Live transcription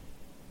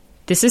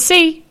This is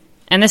C,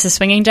 and this is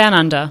Swinging Down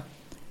Under.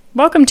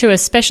 Welcome to a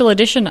special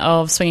edition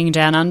of Swinging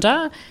Down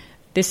Under.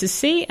 This is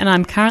C, and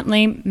I'm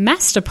currently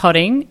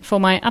Masterpodding for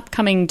my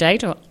upcoming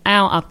date, or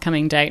our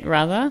upcoming date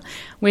rather,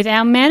 with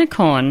our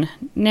Manicorn.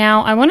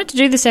 Now, I wanted to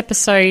do this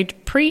episode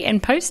pre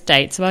and post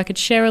date so I could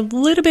share a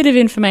little bit of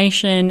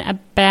information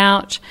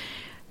about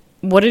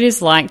what it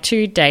is like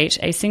to date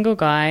a single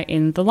guy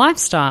in the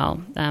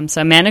lifestyle.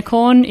 So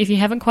Manicorn, if you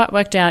haven't quite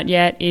worked out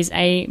yet, is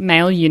a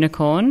male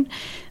unicorn.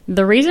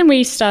 The reason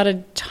we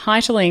started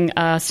titling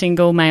our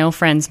single male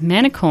friends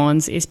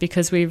Manicorns is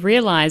because we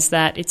realised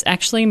that it's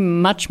actually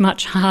much,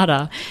 much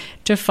harder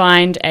to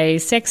find a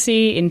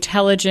sexy,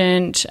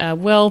 intelligent,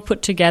 well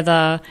put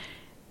together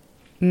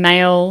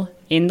male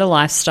in the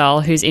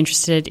lifestyle who's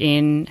interested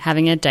in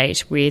having a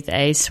date with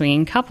a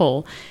swinging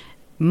couple.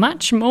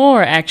 Much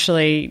more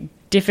actually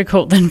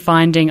difficult than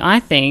finding, I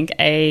think,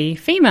 a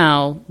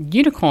female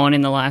unicorn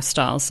in the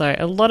lifestyle. So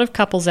a lot of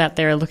couples out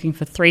there are looking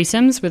for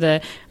threesomes with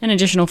an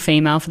additional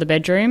female for the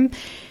bedroom.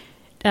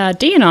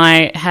 Dee and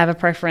I have a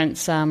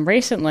preference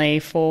recently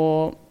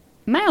for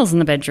males in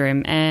the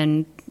bedroom,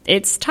 and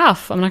it's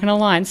tough. I'm not going to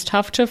lie. It's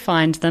tough to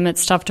find them.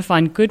 It's tough to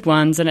find good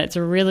ones, and it's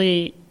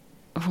really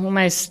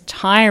almost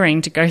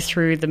tiring to go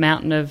through the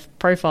mountain of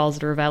profiles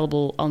that are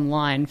available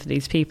online for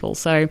these people.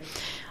 So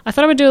I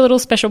thought I would do a little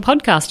special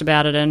podcast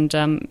about it, and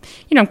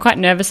I'm quite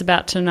nervous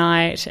about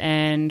tonight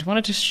and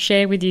wanted to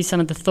share with you some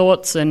of the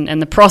thoughts and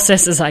the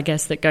processes, I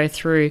guess, that go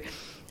through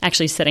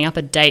actually setting up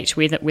a date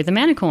with a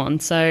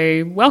Manicorn.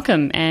 So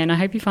welcome, and I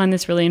hope you find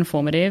this really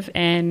informative,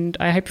 and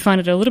I hope you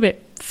find it a little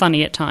bit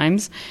funny at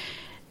times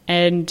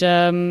and,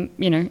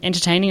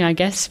 entertaining, I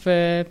guess,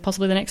 for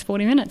possibly the next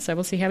 40 minutes. So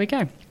we'll see how we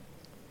go.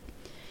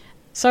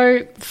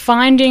 So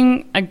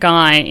finding a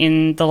guy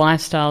in the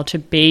lifestyle to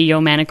be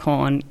your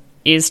Manicorn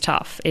is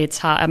tough. It's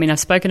hard. I mean, I've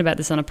spoken about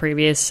this on a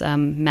previous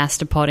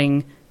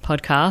Masterpodding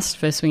podcast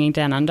for Swinging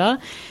Down Under,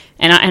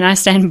 and I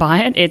stand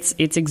by it.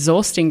 It's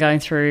exhausting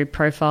going through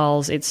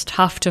profiles. It's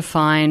tough to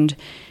find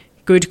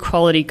good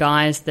quality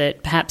guys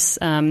that perhaps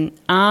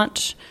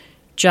aren't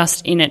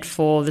just in it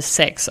for the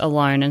sex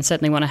alone and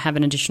certainly want to have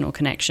an additional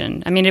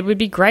connection. I mean, it would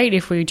be great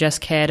if we just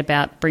cared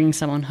about bringing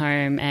someone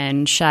home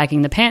and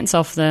shagging the pants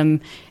off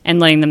them and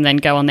letting them then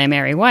go on their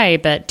merry way.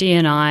 But Dee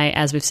and I,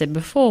 as we've said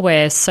before,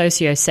 we're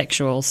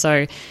sociosexual.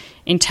 So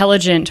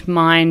intelligent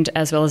mind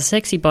as well as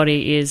sexy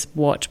body is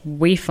what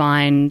we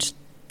find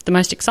the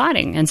most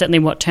exciting, and certainly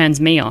what turns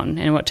me on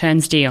and what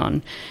turns Dee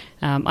on.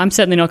 I'm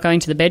certainly not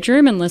going to the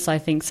bedroom unless I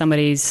think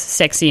somebody's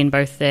sexy in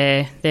both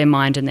their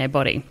mind and their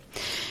body.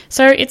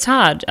 So it's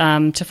hard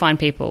to find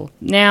people.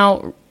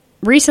 Now,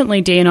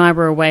 recently Dee and I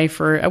were away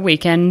for a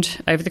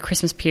weekend over the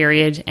Christmas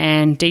period,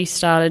 and Dee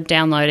started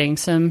downloading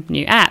some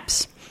new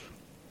apps.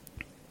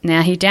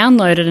 Now, he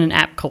downloaded an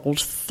app called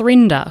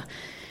Thrinder.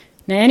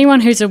 Now, anyone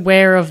who's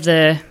aware of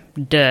the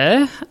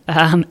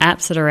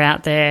apps that are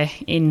out there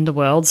in the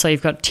world, so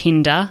you've got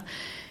Tinder,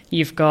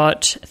 you've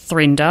got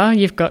Thrinder,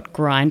 you've got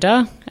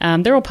Grindr.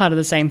 They're all part of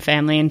the same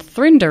family, and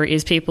Thrinder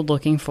is people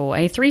looking for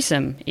a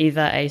threesome,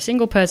 either a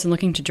single person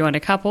looking to join a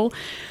couple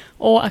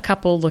or a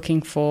couple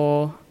looking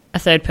for a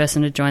third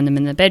person to join them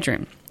in the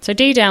bedroom. So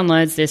Dee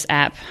downloads this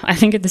app. I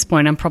think at this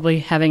point I'm probably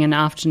having an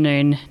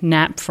afternoon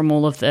nap from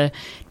all of the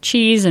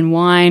cheese and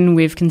wine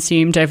we've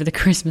consumed over the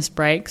Christmas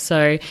break.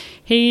 So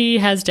he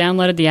has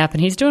downloaded the app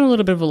and he's doing a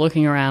little bit of a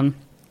looking around.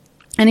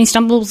 And he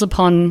stumbles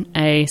upon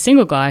a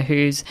single guy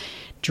who's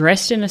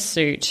dressed in a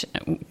suit,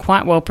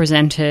 quite well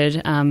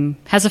presented,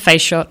 has a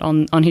face shot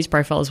on his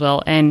profile as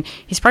well, and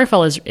his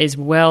profile is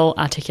well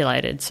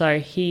articulated. So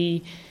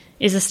he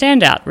is a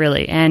standout,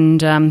 really. And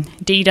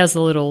Dee does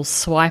a little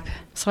swipe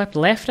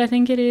left, I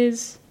think it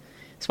is,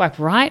 swipe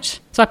right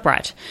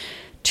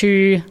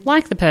to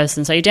like the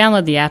person. So you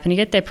download the app and you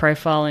get their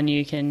profile and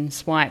you can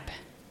swipe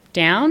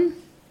down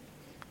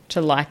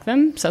to like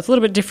them. So it's a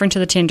little bit different to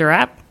the Tinder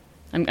app.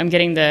 I'm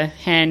getting the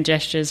hand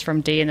gestures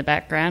from Dee in the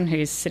background,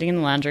 who's sitting in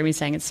the lounge room. He's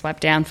saying it's swipe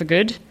down for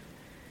good,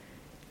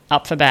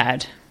 up for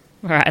bad.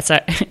 All right, so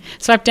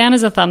swipe down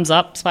is a thumbs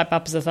up, swipe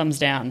up is a thumbs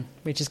down,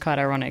 which is quite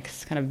ironic.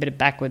 It's kind of a bit of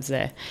backwards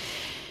there.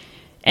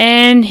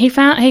 And he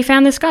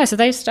found this guy. So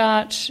they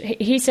start,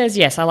 he says,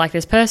 yes, I like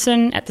this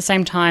person. At the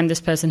same time, this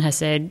person has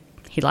said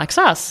he likes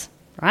us,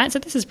 right? So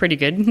this is pretty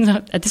good.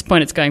 At this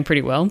point, it's going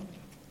pretty well.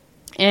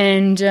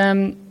 And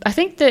I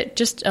think that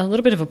just a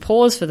little bit of a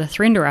pause for the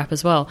Thrinder app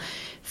as well.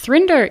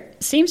 Thrinder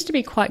seems to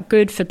be quite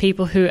good for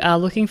people who are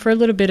looking for a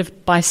little bit of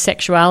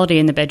bisexuality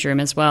in the bedroom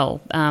as well.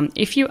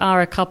 If you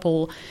are a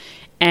couple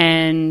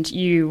and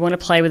you want to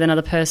play with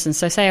another person,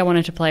 so say I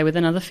wanted to play with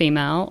another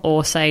female,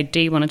 or say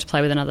Dee wanted to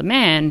play with another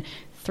man,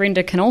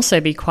 Thrinder can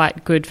also be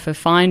quite good for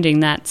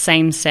finding that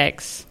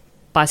same-sex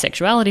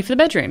bisexuality for the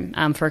bedroom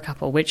for a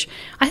couple, which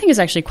I think is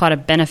actually quite a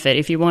benefit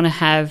if you want to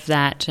have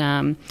that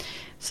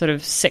sort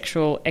of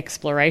sexual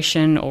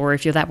exploration, or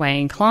if you're that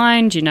way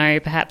inclined,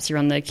 perhaps you're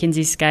on the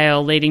Kinsey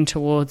scale leading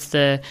towards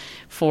the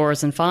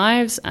 4s and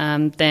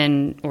 5s,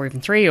 then, or even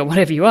 3 or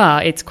whatever you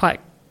are, it's quite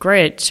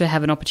great to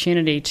have an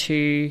opportunity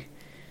to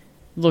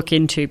look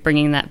into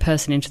bringing that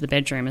person into the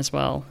bedroom as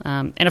well.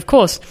 And of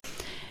course,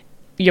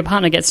 your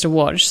partner gets to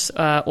watch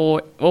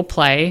or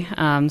play.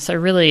 So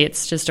really,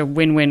 it's just a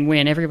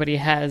win-win-win. Everybody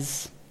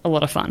has a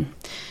lot of fun.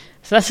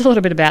 So that's a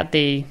little bit about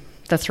the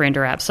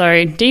Thrinder app.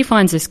 So Dee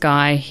finds this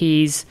guy.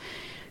 He's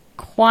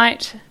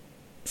quite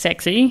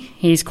sexy.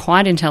 He's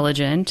quite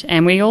intelligent,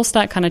 and we all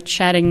start kind of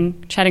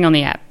chatting on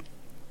the app,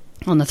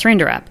 on the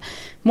Thrinder app.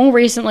 More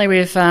recently,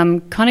 we've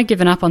kind of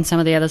given up on some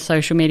of the other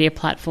social media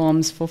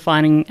platforms for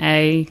finding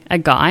a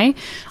guy.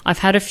 I've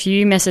had a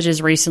few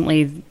messages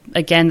recently,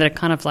 again, that are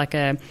kind of like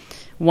a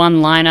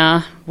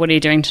one-liner, what are you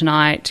doing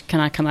tonight?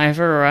 Can I come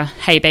over? Or a,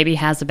 hey, baby,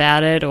 how's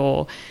about it?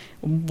 Or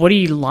what do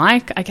you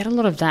like? I get a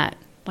lot of that.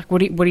 Like, what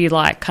do you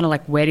like? Kind of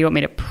like, where do you want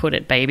me to put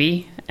it,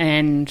 baby?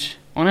 And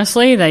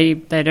honestly, they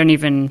don't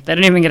even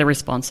get a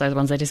response. Those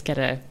ones, they just get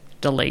a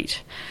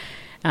delete.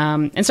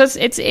 And so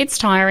it's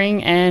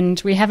tiring,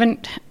 and we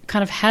haven't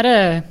kind of had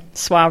a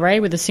soiree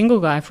with a single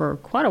guy for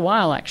quite a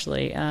while,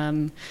 actually,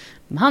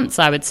 months,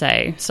 I would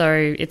say.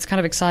 So it's kind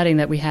of exciting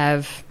that we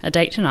have a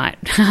date tonight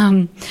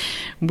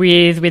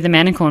with the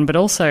Manicorn, but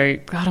also,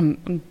 God,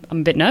 I'm a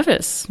bit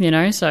nervous,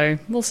 So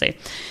we'll see.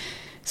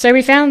 So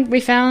we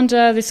found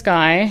this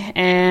guy,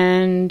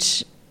 and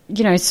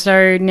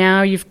so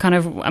now you've kind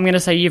of, I'm going to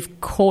say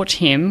you've caught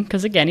him,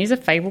 because again, he's a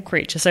fable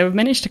creature. So we've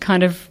managed to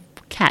kind of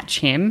catch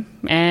him,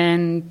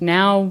 and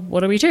now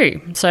what do we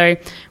do? So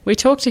we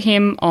talked to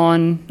him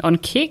on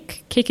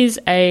Kik. Kik is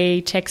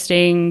a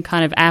texting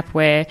kind of app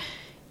where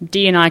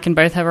Dee and I can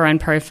both have our own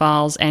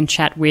profiles and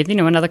chat with,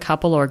 another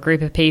couple or a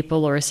group of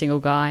people or a single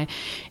guy.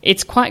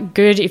 It's quite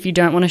good if you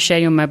don't want to share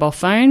your mobile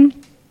phone.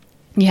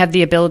 You have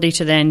the ability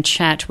to then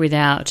chat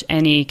without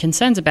any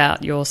concerns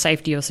about your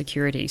safety or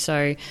security.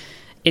 So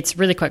it's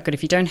really quite good.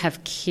 If you don't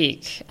have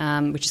Kik,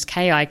 which is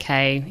Kik,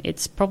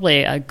 it's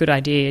probably a good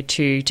idea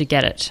to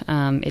get it.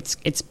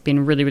 It's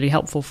been really, really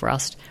helpful for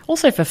us.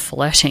 Also for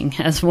flirting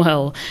as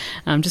well.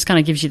 Just kind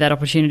of gives you that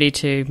opportunity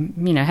to,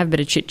 have a bit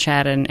of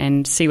chit-chat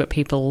and see what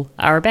people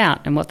are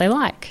about and what they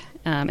like,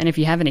 and if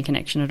you have any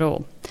connection at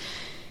all.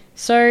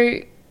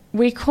 So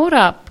we caught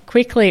up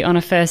quickly on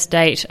a first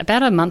date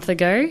about a month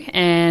ago,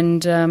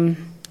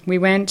 and we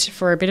went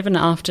for a bit of an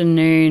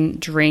afternoon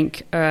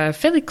drink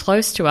fairly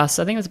close to us.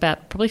 I think it was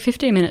about probably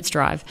 15 minutes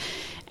drive.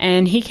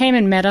 And he came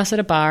and met us at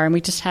a bar, and we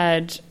just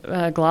had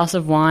a glass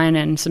of wine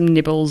and some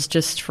nibbles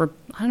just for,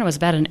 it was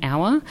about an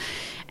hour.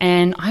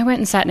 And I went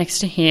and sat next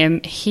to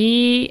him.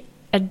 He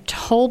had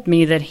told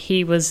me that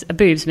he was a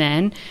boobs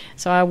man,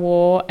 so I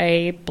wore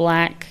a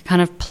black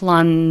kind of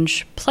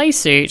plunge play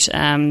suit to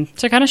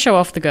kind of show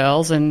off the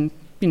girls and,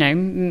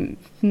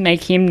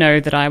 make him know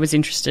that I was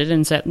interested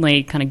and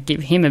certainly kind of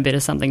give him a bit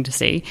of something to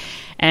see.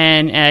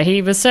 And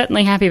he was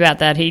certainly happy about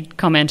that. He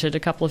commented a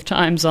couple of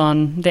times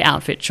on the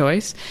outfit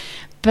choice.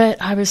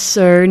 But I was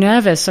so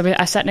nervous. So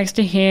I sat next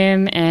to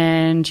him,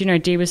 and,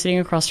 Dee was sitting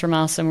across from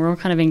us, and we're all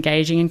kind of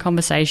engaging in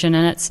conversation.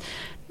 And it's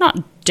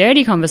not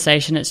dirty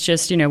conversation. It's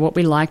just, what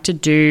we like to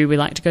do. We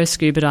like to go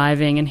scuba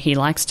diving, and he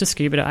likes to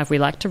scuba dive. We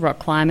like to rock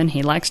climb, and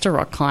he likes to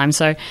rock climb.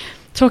 So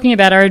talking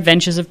about our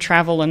adventures of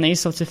travel and these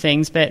sorts of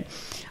things. But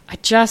I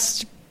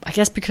guess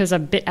because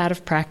I'm a bit out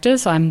of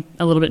practice, I'm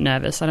a little bit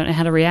nervous. I don't know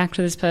how to react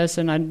to this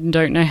person. I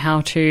don't know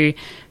how to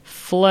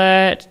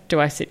flirt. Do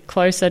I sit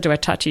closer? Do I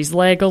touch his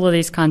leg? All of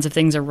these kinds of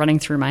things are running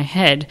through my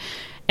head.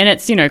 And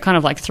it's, kind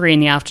of like 3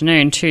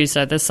 p.m. too,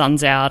 so the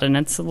sun's out, and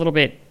it's a little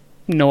bit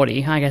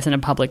naughty, I guess, in a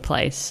public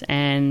place.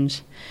 And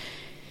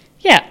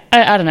yeah,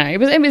 I don't know.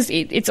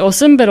 It's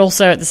awesome, but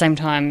also at the same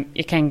time,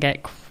 it can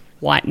get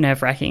quite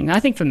nerve-wracking. I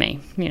think for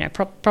me,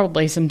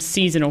 probably some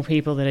seasonal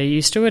people that are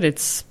used to it,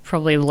 it's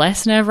probably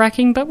less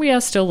nerve-wracking, but we are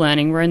still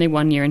learning. We're only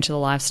 1 year into the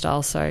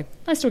lifestyle, so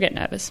I still get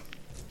nervous.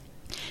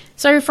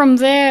 So from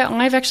there,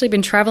 I've actually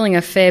been traveling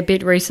a fair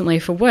bit recently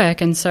for work,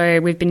 and so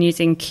we've been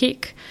using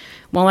Kik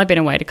while I've been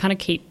away to kind of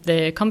keep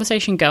the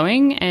conversation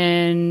going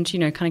and,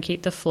 kind of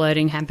keep the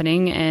flirting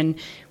happening, and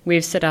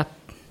we've set up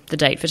the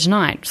date for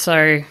tonight.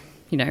 So,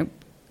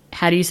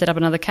 how do you set up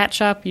another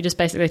catch-up? You just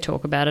basically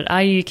talk about it.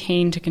 Are you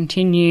keen to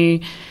continue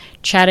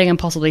chatting and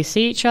possibly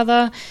see each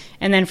other?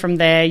 And then from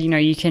there,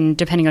 you can,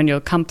 depending on your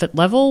comfort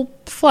level,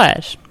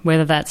 flirt.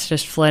 Whether that's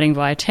just flirting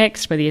via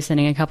text, whether you're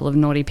sending a couple of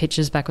naughty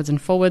pictures backwards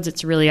and forwards,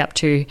 it's really up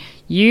to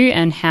you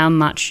and how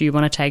much you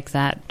want to take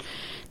that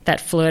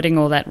flirting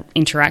or that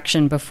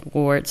interaction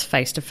before it's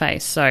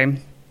face-to-face. So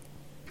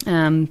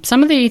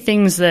some of the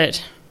things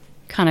that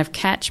kind of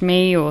catch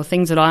me, or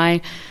things that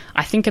I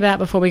think about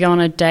before we go on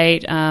a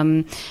date,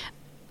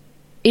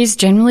 is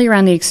generally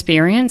around the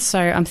experience. So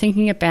I'm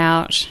thinking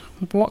about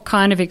what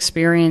kind of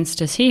experience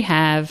does he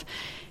have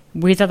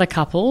with other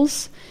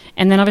couples,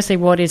 and then obviously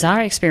what is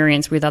our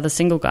experience with other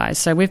single guys.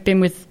 So we've been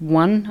with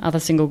one other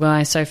single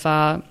guy so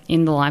far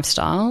in the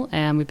lifestyle,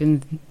 and we've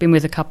been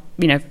with a couple,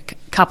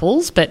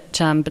 couples, but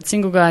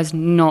single guys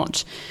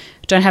don't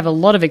have a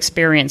lot of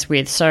experience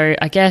with. So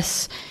I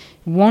guess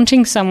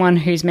wanting someone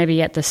who's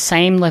maybe at the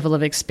same level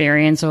of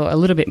experience or a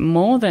little bit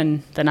more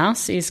than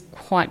us is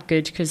quite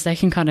good, because they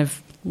can kind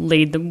of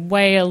lead the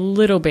way a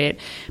little bit,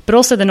 but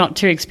also they're not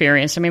too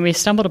experienced. I mean, we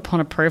stumbled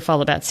upon a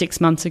profile about 6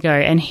 months ago,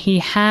 and he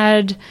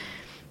had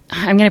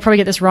I'm going to probably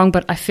get this wrong,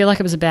 but I feel like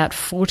it was about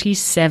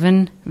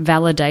 47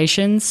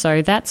 validations.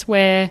 So that's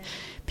where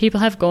people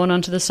have gone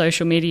onto the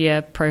social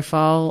media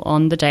profile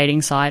on the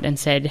dating site and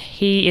said,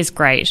 he is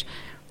great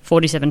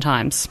 47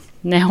 times.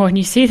 Now, when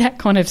you see those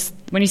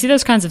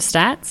kinds of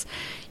stats,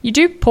 you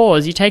do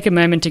pause. You take a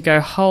moment to go,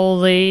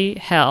 holy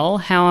hell,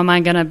 how am I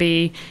going to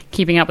be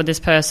keeping up with this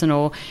person?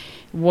 Or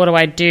what do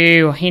I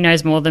do? Or he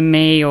knows more than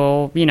me,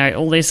 or,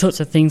 all these sorts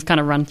of things kind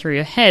of run through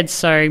your head.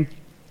 So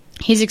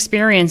his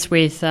experience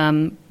with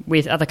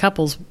other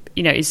couples,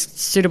 is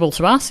suitable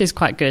to us, is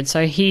quite good.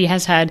 So he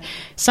has had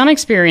some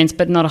experience,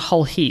 but not a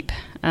whole heap,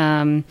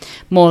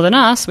 more than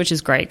us, which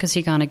is great because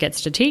he kind of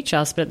gets to teach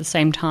us, but at the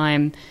same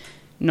time,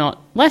 not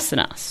less than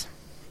us.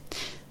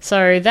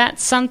 So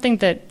that's something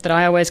that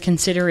I always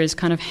consider is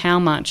kind of how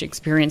much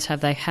experience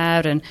have they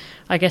had, and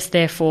I guess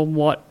therefore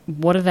what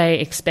are they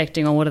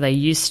expecting or what are they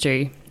used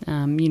to?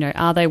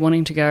 Are they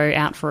wanting to go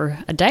out for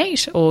a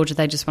date, or do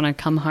they just want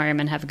to come home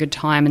and have a good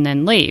time and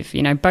then leave?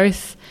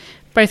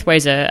 Both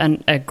ways are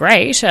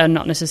great.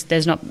 Not necessarily,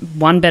 there's not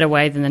one better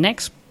way than the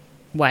next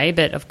way,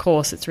 but of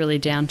course it's really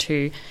down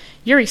to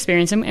your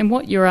experience and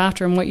what you're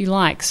after and what you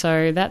like.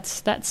 So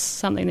that's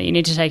something that you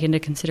need to take into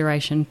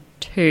consideration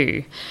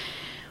too.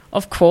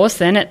 Of course,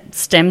 then it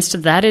stems to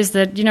that is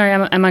that,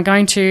 am I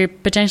going to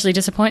potentially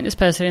disappoint this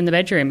person in the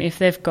bedroom if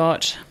they've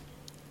got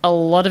a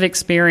lot of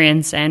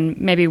experience and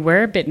maybe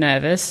we're a bit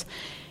nervous?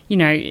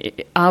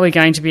 Are we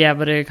going to be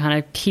able to kind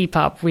of keep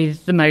up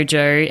with the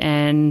mojo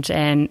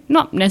and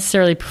not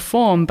necessarily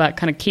perform, but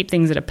kind of keep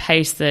things at a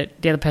pace that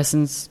the other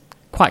person's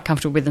quite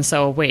comfortable with, and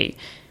so are we.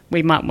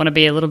 We might want to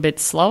be a little bit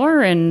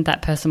slower, and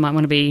that person might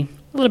want to be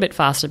a little bit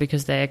faster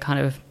because they're kind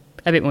of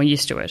a bit more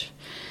used to it.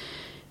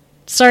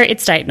 So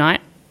it's date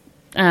night.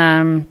 Dee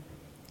and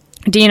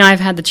I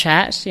have had the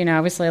chat,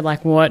 obviously,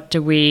 like, what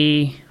do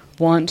we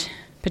want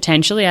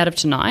potentially out of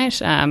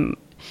tonight,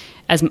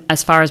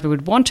 as far as we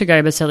would want to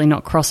go, but certainly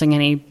not crossing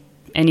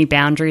any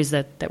boundaries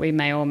that we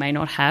may or may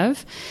not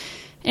have.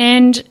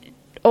 And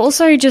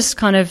also just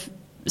kind of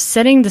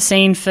setting the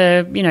scene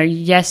for,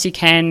 yes, you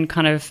can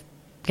kind of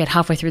get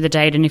halfway through the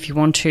date, and if you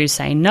want to,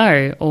 say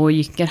no, or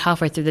you can get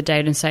halfway through the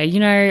date and say,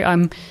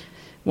 I'm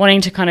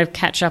wanting to kind of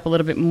catch up a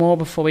little bit more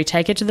before we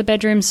take it to the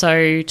bedroom,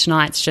 so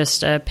tonight's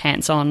just a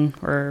pants on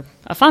or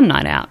a fun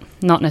night out,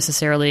 not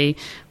necessarily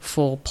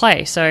full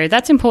play. So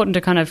that's important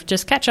to kind of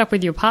just catch up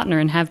with your partner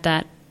and have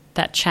that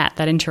chat,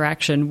 that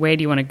interaction. Where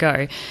do you want to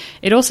go?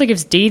 It also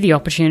gives Dee the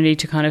opportunity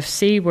to kind of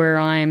see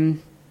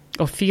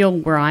feel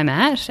where I'm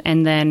at,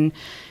 and then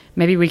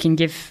maybe we can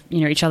give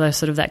each other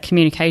sort of that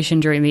communication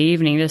during the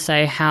evening to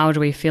say, how do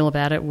we feel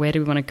about it? Where do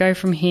we want to go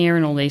from here?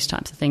 And all these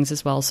types of things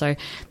as well. So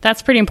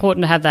that's pretty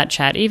important to have that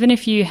chat. Even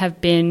if you have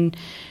been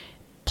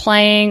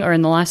playing or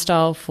in the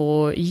lifestyle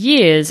for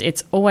years,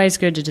 it's always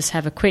good to just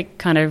have a quick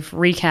kind of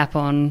recap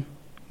on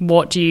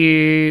what do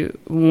you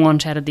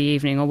want out of the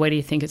evening, or where do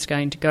you think it's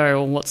going to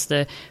go, or what's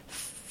the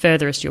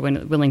furthest you're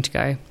willing to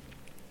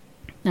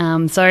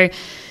go. So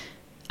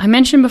I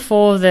mentioned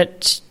before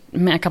that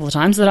a couple of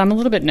times that I'm a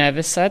little bit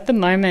nervous. So at the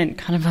moment,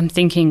 kind of I'm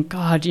thinking,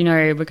 God,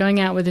 we're going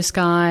out with this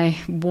guy.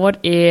 What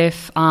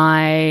if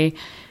I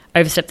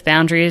overstep the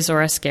boundaries,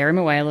 or I scare him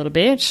away a little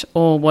bit?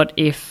 Or what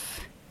if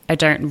I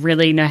don't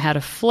really know how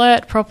to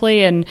flirt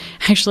properly? And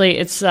actually,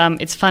 it's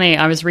funny.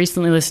 I was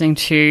recently listening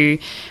to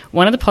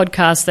one of the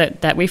podcasts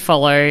that we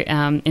follow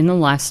in the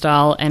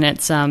lifestyle, and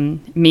it's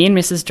Me and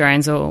Mrs.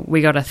 Jones, or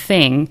We Got a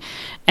Thing,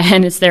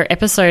 and it's their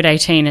episode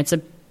 18. It's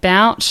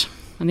about,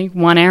 I think,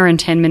 1 hour and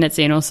 10 minutes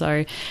in or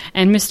so.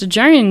 And Mr.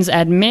 Jones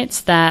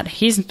admits that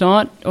he's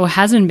not, or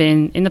hasn't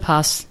been in the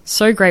past,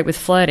 so great with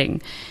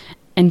flirting.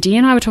 And Dee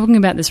and I were talking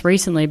about this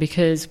recently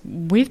because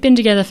we've been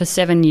together for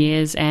 7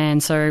 years,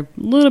 and so a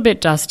little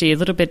bit dusty, a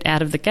little bit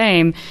out of the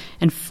game.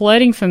 And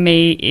flirting for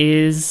me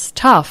is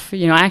tough.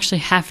 I actually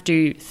have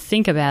to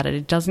think about it.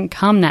 It doesn't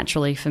come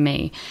naturally for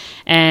me.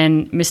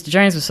 And Mr.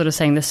 Jones was sort of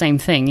saying the same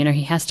thing.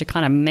 He has to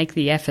kind of make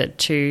the effort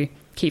to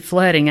keep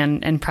flirting,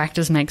 and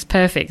practice makes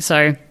perfect.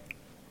 So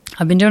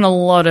I've been doing a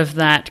lot of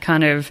that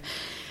kind of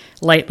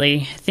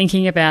lately,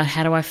 thinking about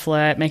how do I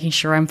flirt, making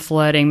sure I'm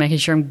flirting, making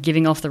sure I'm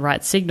giving off the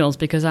right signals,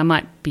 because I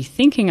might be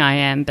thinking I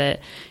am, but,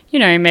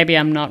 maybe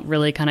I'm not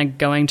really kind of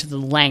going to the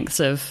lengths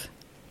of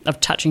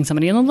touching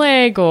somebody on the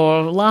leg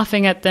or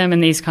laughing at them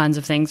and these kinds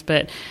of things.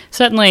 But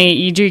certainly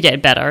you do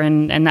get better,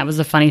 and that was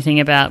the funny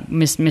thing about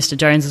Mr.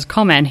 Jones's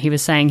comment. He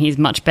was saying he's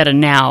much better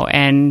now,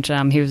 and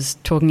he was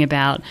talking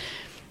about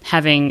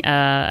having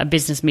a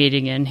business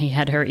meeting, and he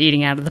had her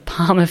eating out of the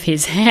palm of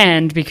his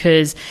hand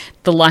because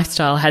the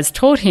lifestyle has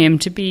taught him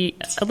to be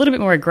a little bit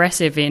more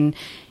aggressive in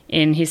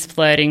his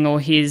flirting, or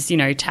his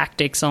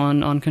tactics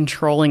on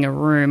controlling a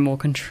room, or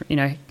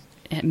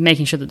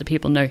making sure that the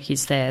people know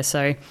he's there.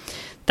 So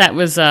that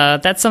was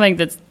that's something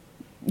that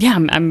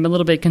I'm a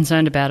little bit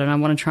concerned about, and I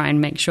want to try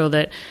and make sure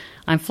that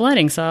I'm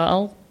flirting. So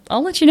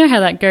I'll let you know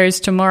how that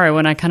goes tomorrow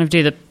when I kind of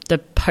do the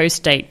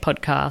post-date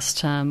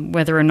podcast,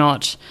 whether or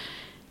not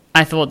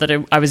I thought that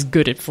I was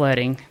good at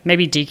flirting.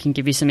 Maybe Dee can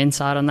give you some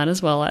insight on that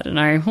as well. I don't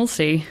know. We'll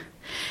see.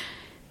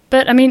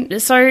 But,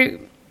 so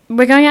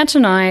we're going out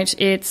tonight.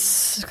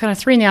 It's kind of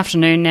 3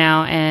 PM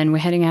now, and we're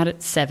heading out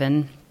at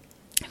 7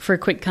 for a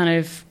quick kind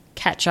of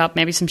catch up,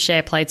 maybe some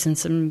share plates and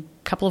some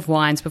couple of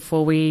wines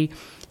before we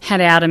head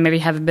out and maybe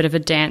have a bit of a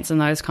dance and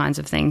those kinds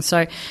of things.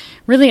 So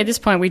really at this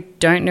point we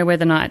don't know where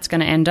the night's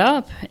going to end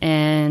up,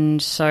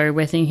 and so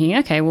we're thinking,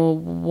 okay, well,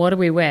 what do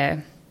we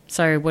wear?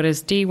 So what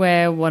does Dee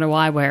wear? What do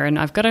I wear? And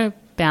I've got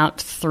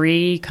about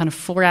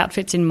 4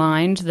 outfits in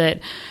mind that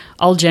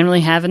I'll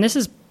generally have, and this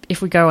is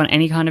if we go on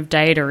any kind of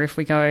date or if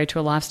we go to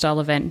a lifestyle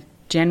event.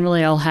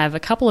 Generally I'll have a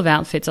couple of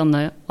outfits on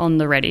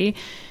the ready,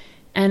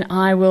 and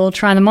I will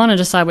try them on and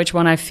decide which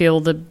one I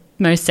feel the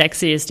most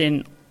sexiest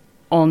in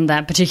on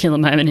that particular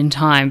moment in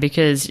time,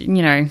 because,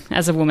 you know,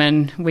 as a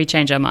woman, we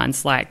change our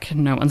minds like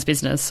no one's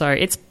business. So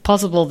it's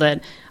possible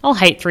that I'll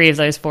hate 3 of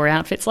those 4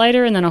 outfits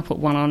later, and then I'll put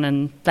one on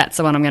and that's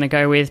the one I'm going to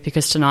go with,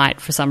 because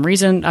tonight, for some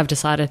reason, I've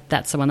decided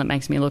that's the one that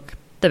makes me look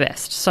the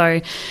best.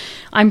 So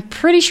I'm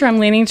pretty sure I'm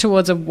leaning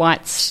towards a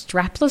white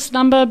strapless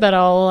number, but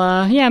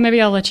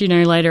maybe I'll let you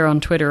know later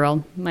on Twitter.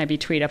 I'll maybe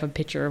tweet up a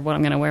picture of what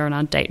I'm going to wear on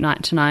our date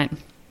night tonight.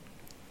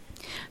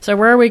 So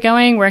where are we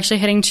going? We're actually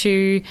heading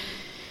to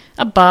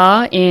a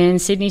bar in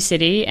Sydney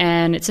City,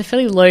 and it's a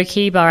fairly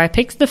low-key bar. I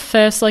picked the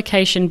first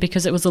location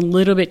because it was a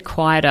little bit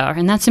quieter,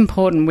 and that's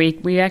important.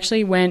 We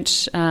actually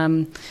went,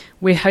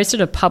 we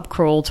hosted a pub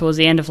crawl towards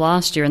the end of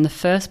last year, and the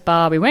first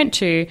bar we went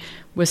to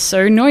was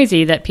so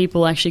noisy that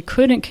people actually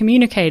couldn't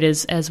communicate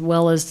as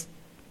well as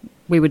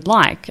we would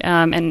like.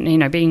 And, you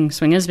know, being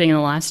swingers, being in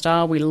the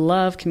lifestyle, we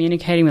love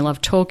communicating, we love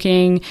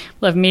talking, we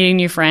love meeting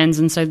new friends,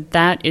 and so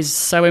that is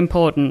so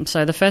important.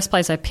 So the first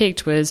place I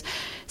picked was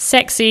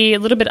sexy, a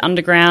little bit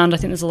underground. I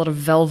think there's a lot of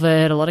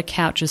velvet, a lot of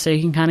couches, so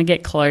you can kind of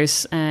get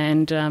close,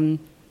 and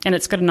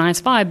it's got a nice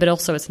vibe, but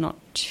also it's not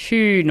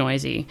too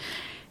noisy.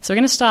 So we're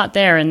going to start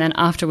there, and then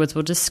afterwards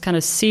we'll just kind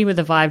of see where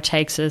the vibe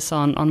takes us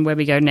on where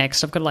we go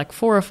next. I've got like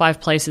 4 or 5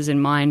 places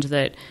in mind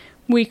that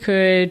we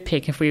could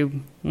pick if we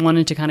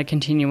wanted to kind of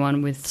continue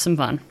on with some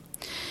fun.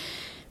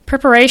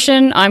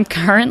 Preparation, I'm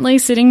currently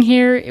sitting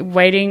here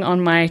waiting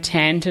on my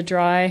tan to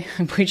dry,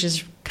 which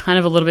is kind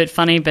of a little bit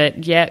funny,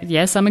 but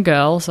yes, I'm a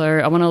girl, so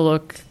I want to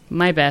look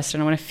my best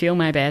and I want to feel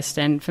my best,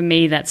 and for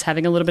me that's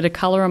having a little bit of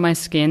colour on my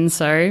skin.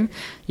 So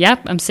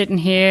yep, I'm sitting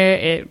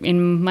here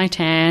in my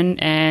tan,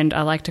 and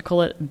I like to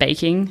call it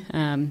baking,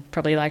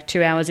 probably like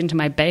 2 hours into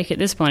my bake at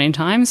this point in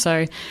time.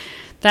 So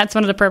that's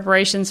one of the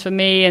preparations for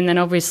me. And then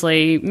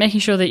obviously making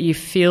sure that you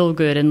feel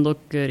good and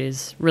look good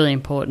is really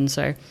important.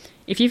 So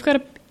if you've got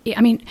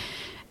a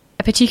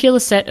particular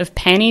set of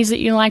panties that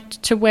you like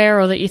to wear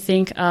or that you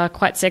think are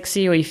quite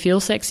sexy or you feel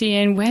sexy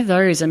in, wear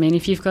those. I mean,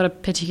 if you've got a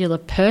particular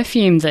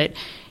perfume that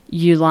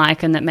you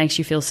like and that makes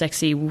you feel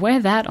sexy, wear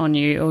that on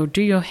you, or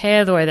do your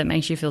hair the way that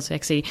makes you feel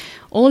sexy.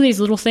 All of these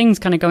little things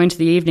kind of go into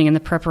the evening and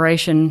the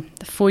preparation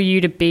for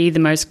you to be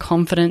the most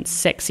confident,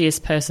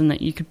 sexiest person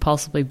that you could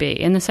possibly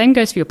be. And the same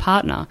goes for your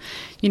partner.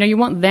 You know, you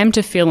want them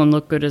to feel and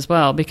look good as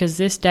well, because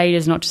this date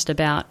is not just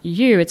about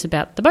you, it's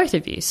about the both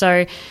of you.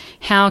 So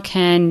how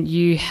can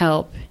you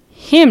help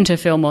him to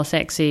feel more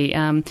sexy?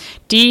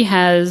 Dee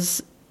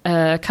has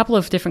a couple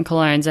of different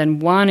colognes, and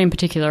one in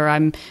particular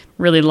I'm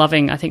really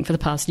loving, I think for the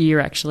past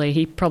year actually.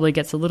 He probably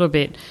gets a little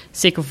bit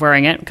sick of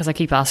wearing it because I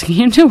keep asking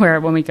him to wear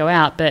it when we go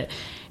out, but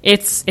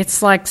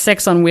it's like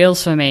sex on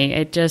wheels for me.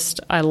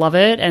 I love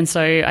it, and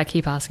so I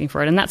keep asking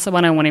for it, and that's the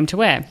one I want him to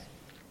wear.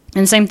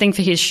 And same thing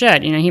for his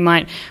shirt. You know, he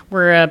might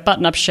wear a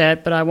button-up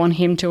shirt, but I want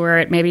him to wear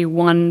it maybe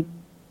one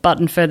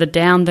button further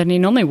down than he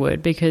normally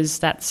would, because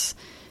that's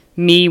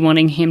me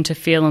wanting him to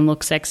feel and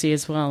look sexy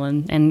as well,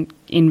 and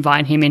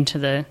invite him into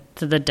the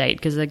date,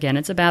 because again,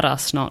 it's about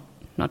us, not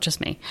just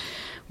me.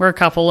 We're a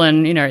couple,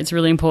 and you know, it's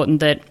really important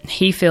that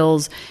he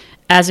feels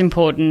as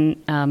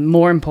important,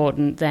 more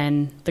important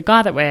than the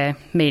guy that we're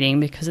meeting,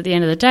 because at the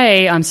end of the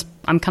day,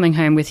 I'm coming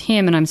home with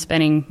him and I'm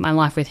spending my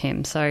life with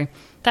him. So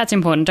that's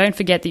important. Don't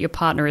forget that your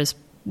partner is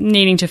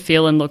needing to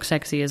feel and look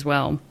sexy as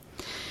well.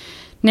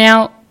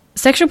 Now,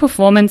 sexual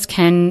performance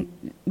can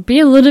be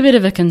a little bit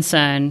of a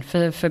concern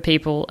for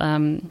people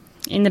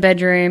in the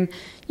bedroom.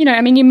 You know,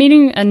 I mean, you're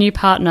meeting a new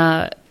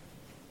partner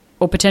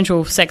or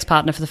potential sex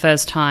partner for the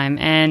first time,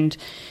 and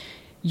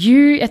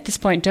you, at this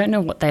point, don't know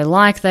what they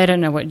like. They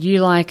don't know what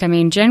you like. I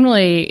mean,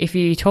 generally, if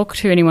you talk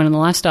to anyone in the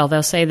lifestyle,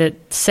 they'll say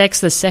that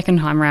sex the second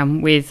time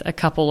around with a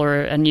couple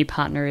or a new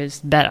partner is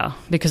better,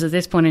 because at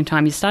this point in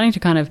time, you're starting to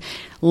kind of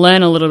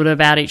learn a little bit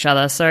about each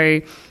other.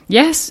 So,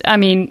 yes, I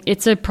mean,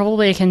 it's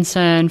probably a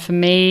concern for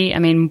me. I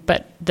mean,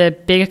 but the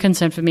bigger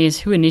concern for me is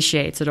who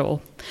initiates it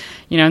all.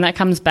 You know, and that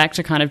comes back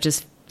to kind of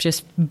just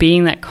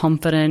being that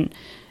confident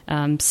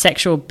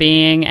sexual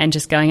being, and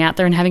just going out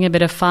there and having a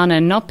bit of fun,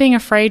 and not being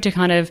afraid to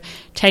kind of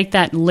take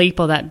that leap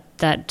or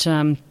that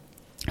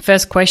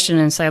first question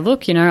and say,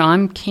 look, you know,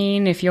 I'm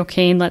keen. If you're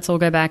keen, let's all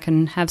go back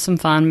and have some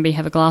fun, maybe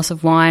have a glass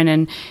of wine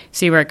and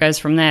see where it goes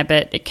from there.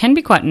 But it can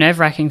be quite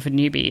nerve-wracking for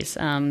newbies.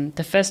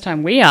 The first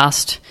time we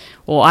asked,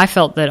 or I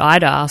felt that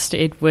I'd asked,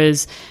 it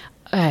was,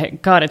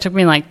 God, it took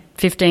me like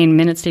 15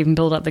 minutes to even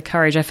build up the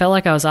courage. I felt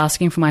like I was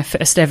asking for my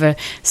first ever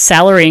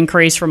salary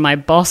increase from my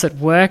boss at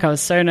work. I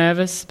was so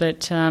nervous,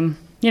 but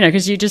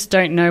because you just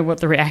don't know what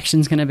the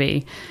reaction's going to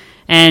be.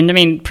 And, I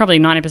mean, probably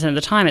 90% of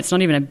the time, it's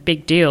not even a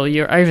big deal.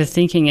 You're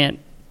overthinking it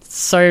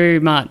so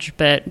much,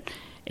 but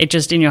it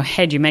just, in your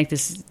head, you make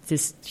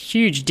this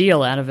huge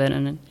deal out of it,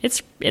 and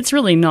it's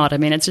really not. I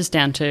mean, it's just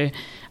down to,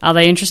 are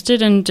they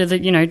interested, and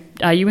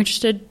are you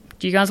interested?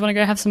 Do you guys want to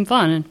go have some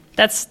fun? And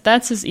that's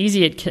as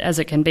easy as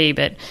it can be,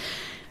 but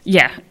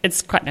yeah,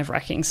 it's quite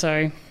nerve-wracking,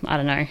 so I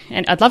don't know.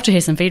 And I'd love to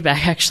hear some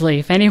feedback, actually.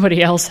 If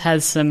anybody else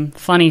has some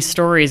funny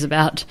stories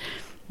about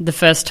the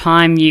first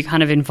time you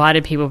kind of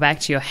invited people back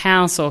to your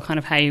house, or kind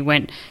of how you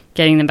went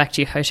getting them back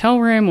to your hotel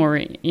room, or,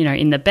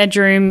 in the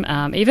bedroom,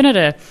 even at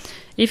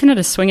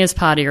a swingers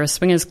party or a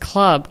swingers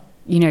club,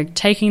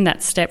 taking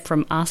that step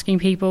from asking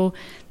people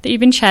that you've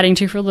been chatting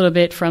to for a little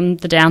bit from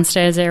the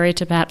downstairs area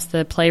to perhaps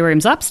the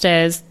playrooms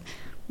upstairs,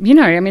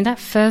 I mean, that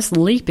first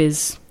leap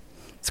it's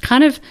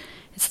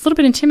a little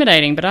bit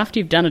intimidating, but after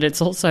you've done it,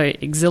 it's also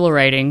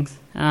exhilarating.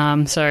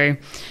 So,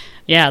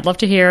 yeah, I'd love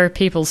to hear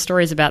people's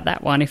stories about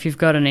that one if you've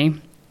got any.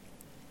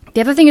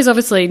 The other thing is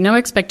obviously no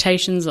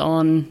expectations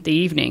on the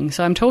evening.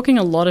 So I'm talking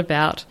a lot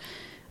about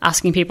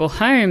asking people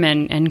home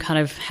and kind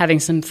of having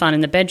some fun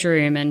in the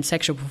bedroom and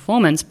sexual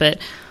performance, but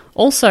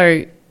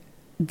also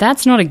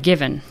that's not a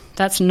given.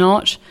 That's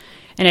not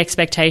an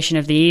expectation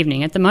of the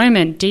evening. At the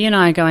moment, Dee and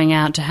I are going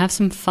out to have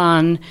some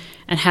fun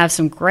and have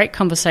some great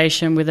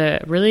conversation with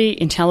a really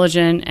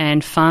intelligent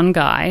and fun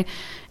guy.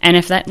 And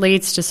if that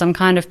leads to some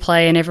kind of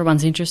play and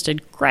everyone's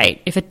interested,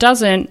 great. If it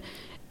doesn't,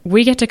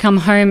 we get to come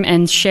home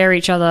and share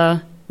each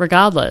other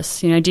regardless.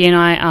 Dee and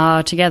I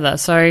are together.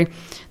 So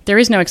there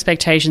is no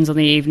expectations on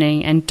the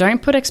evening, and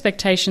don't put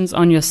expectations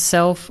on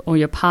yourself or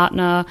your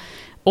partner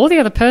or the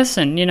other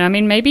person. I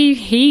mean, maybe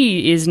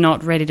he is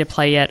not ready to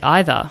play yet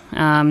either.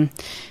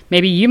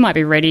 Maybe you might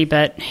be ready,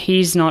 but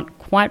he's not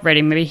quite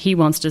ready. Maybe he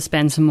wants to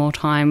spend some more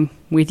time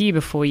with you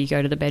before you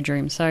go to the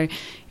bedroom. So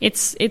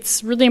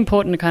it's really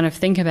important to kind of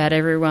think about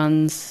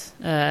everyone's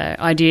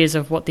ideas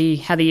of how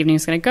the evening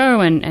is going to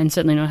go, and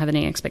certainly not have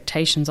any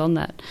expectations on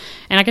that.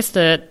 And I guess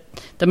the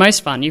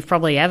most fun you've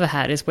probably ever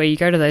had is where you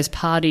go to those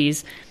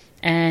parties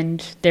and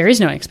there is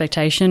no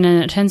expectation,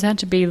 and it turns out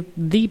to be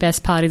the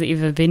best party that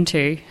you've ever been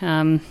to.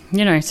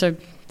 So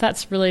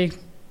that's really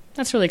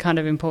kind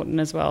of important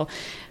as well.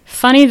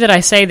 Funny that I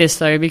say this,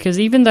 though, because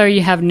even though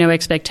you have no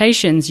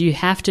expectations, you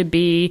have to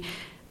be,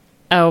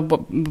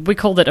 we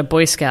called it a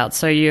Boy Scout.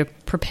 So you're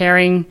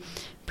wanting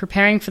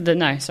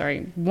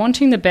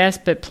the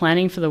best but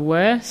planning for the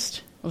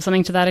worst, or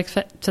something to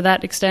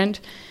that extent.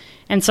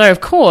 And so,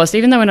 of course,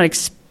 even though we're not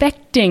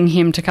expecting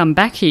him to come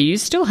back here, you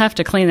still have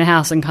to clean the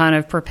house and kind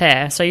of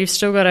prepare. So you've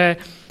still got to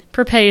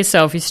prepare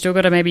yourself. You've still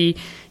got to maybe,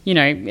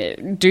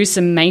 do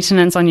some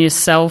maintenance on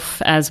yourself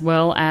as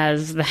well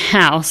as the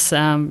house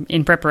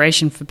in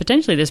preparation for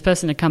potentially this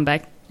person to come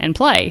back and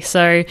play.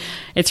 So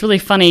it's really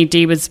funny.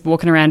 Dee was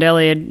walking around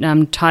earlier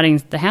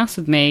tidying the house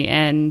with me,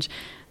 and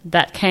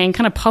that kind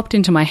of popped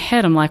into my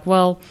head. I'm like,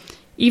 well,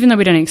 even though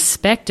we don't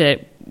expect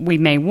it, we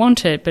may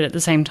want it, but at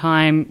the same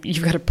time,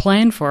 you've got to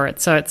plan for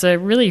it. So it's a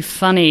really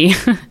funny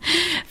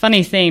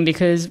thing,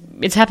 because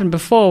it's happened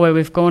before where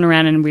we've gone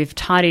around and we've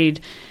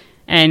tidied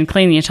and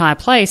cleaned the entire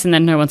place, and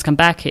then no one's come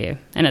back here.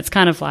 And it's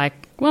kind of like,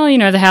 well,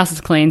 the house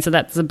is clean, so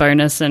that's a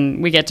bonus,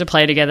 and we get to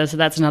play together, so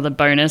that's another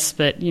bonus.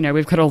 But,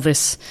 we've got all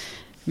this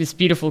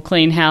beautiful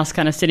clean house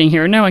kind of sitting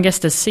here, and no one gets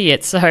to see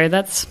it. So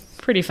that's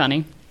pretty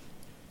funny.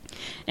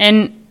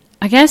 And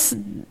I guess,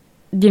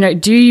 do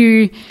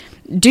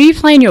you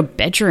play in your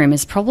bedroom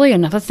is probably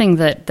another thing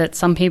that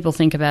some people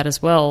think about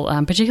as well,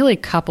 particularly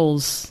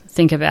couples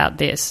think about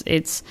this.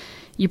 It's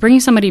you bring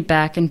somebody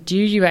back, and do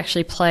you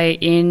actually play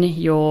in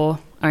your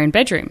own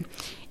bedroom?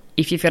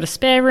 If you've got a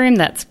spare room,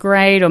 that's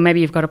great, or maybe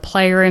you've got a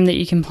playroom that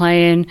you can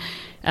play in,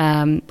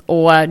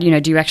 or do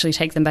you actually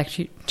take them back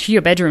to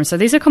your bedroom? So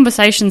these are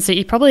conversations that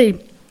you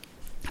probably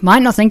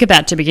might not think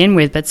about to begin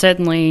with, but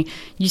certainly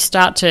you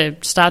start to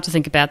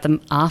think about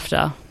them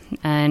after.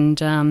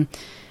 And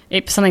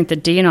it's something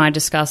that Dee and I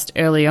discussed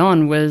early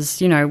on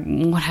was,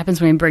 what happens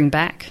when we bring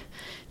back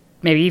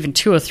maybe even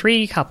 2 or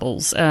 3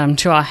 couples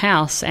to our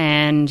house,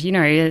 and,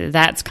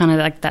 that's kind of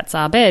like, that's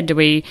our bed. Do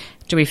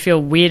we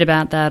feel weird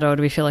about that, or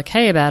do we feel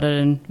okay about it?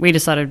 And we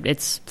decided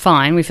it's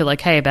fine. We feel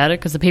okay about it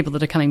because the people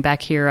that are coming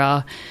back here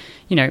are,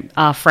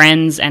 our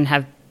friends and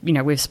have,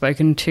 we've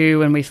spoken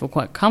to and we feel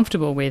quite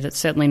comfortable with. It's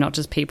certainly not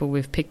just people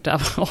we've picked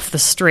up off the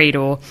street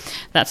or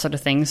that sort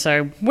of thing.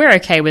 So we're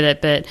okay with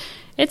it, but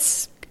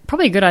it's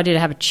probably a good idea to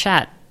have a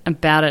chat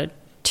about it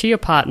to your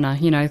partner,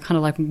 kind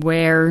of like,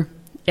 where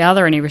are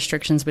there any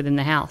restrictions within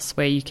the house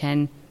where you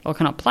can or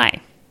cannot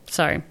play?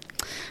 So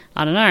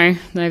I don't know,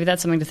 maybe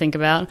that's something to think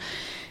about.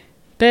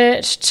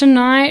 But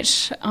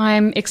tonight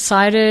I'm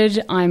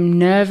excited, I'm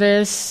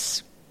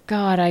nervous.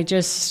 God, I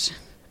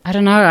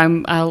don't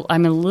know,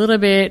 I'm a little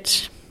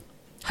bit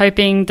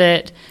hoping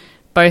that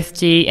both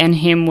Dee and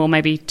him will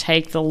maybe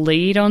take the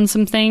lead on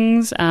some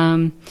things,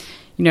 on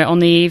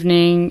the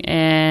evening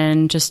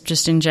and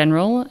just in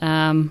general.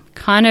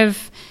 Kind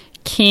of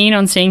keen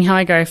on seeing how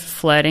I go for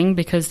flirting,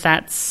 because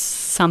that's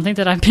something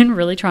that I've been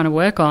really trying to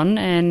work on,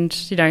 and,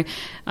 you know,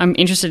 I'm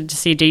interested to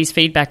see Dee's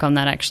feedback on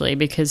that, actually,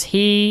 because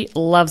he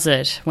loves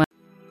it. I'm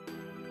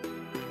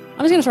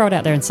just going to throw it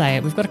out there and say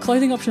it. We've got a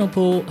clothing optional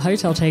pool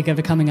hotel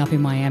takeover coming up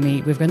in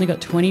Miami. We've only got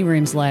 20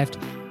 rooms left.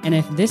 And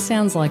if this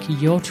sounds like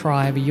your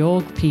tribe,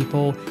 your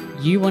people,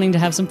 you wanting to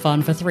have some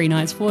fun for 3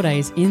 nights, 4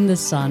 days in the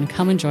sun,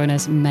 come and join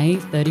us May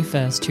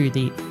 31st to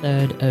the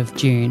 3rd of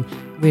June.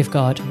 We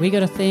Got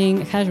a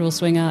Thing, Casual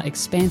Swinger,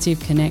 Expansive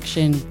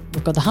Connection.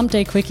 We've got the Hump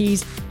Day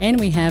Quickies, and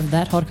we have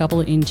That Hot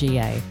Couple in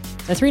GA.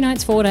 So 3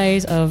 nights, 4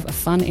 days of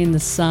fun in the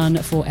sun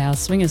for our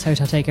Swingers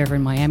Hotel Takeover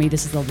in Miami.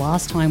 This is the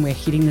last time we're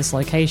hitting this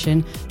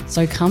location,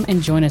 so come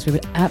and join us. We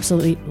would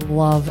absolutely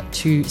love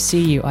to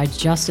see you. I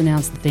just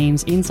announced the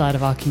themes inside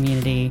of our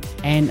community,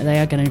 and they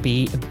are going to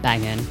be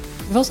banging.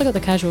 We've also got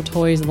the Casual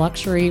Toys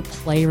Luxury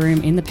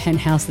Playroom in the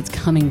penthouse that's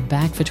coming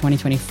back for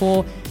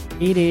 2024.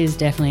 It is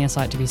definitely a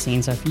sight to be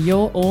seen. So if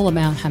you're all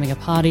about having a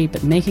party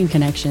but making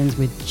connections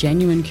with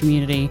genuine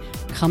community,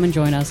 come and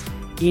join us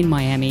in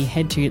Miami.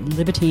 Head to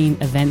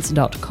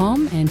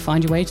libertineevents.com and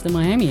find your way to the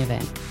Miami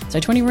event. So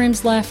 20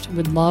 rooms left.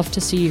 Would love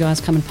to see you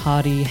guys come and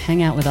party,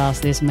 hang out with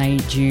us this May,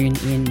 June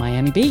in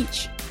Miami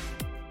Beach.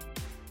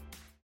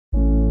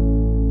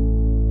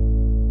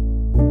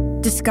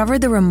 Discover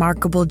the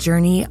remarkable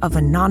journey of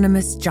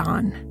Anonymous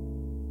John.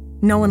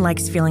 No one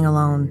likes feeling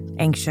alone,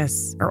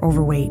 anxious, or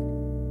overweight.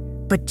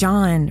 But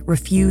John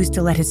refused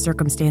to let his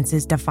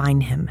circumstances define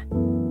him.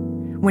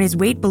 When his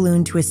weight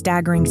ballooned to a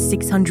staggering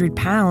 600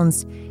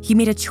 pounds, he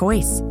made a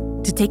choice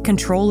to take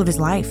control of his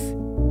life.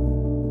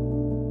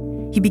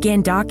 He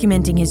began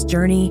documenting his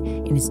journey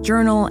in his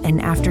journal,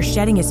 and after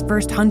shedding his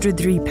first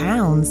 103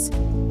 pounds,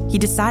 he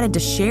decided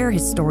to share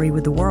his story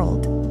with the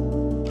world.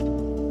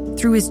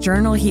 Through his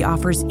journal, he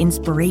offers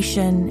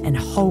inspiration and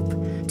hope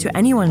to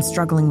anyone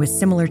struggling with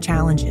similar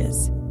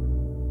challenges.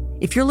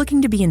 If you're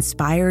looking to be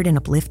inspired and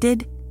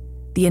uplifted,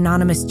 the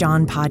Anonymous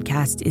John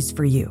podcast is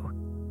for you.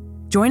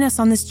 Join us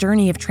on this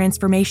journey of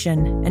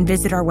transformation and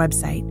visit our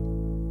website,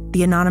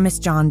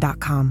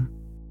 theanonymousjohn.com.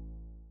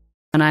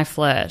 When I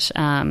flirt,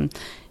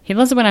 he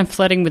loves it when I'm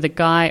flirting with a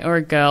guy or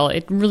a girl.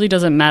 It really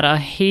doesn't matter.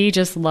 He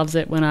just loves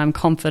it when I'm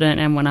confident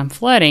and when I'm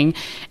flirting,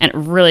 and it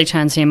really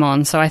turns him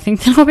on. So I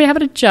think that I'll be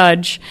able to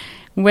judge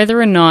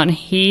whether or not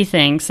he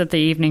thinks that the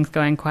evening's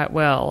going quite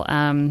well,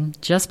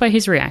 just by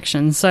his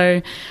reaction.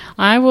 So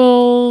I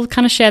will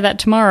kind of share that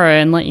tomorrow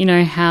and let you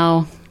know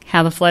how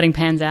the flirting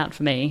pans out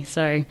for me.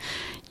 So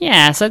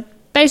yeah, so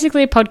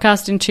basically a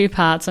podcast in 2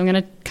 parts. I'm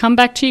going to come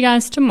back to you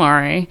guys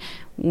tomorrow.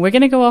 We're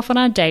going to go off on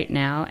our date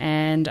now,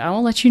 and I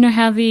will let you know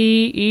how the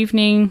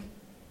evening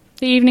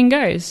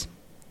goes.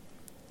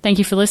 Thank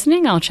you for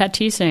listening. I'll chat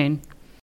to you soon.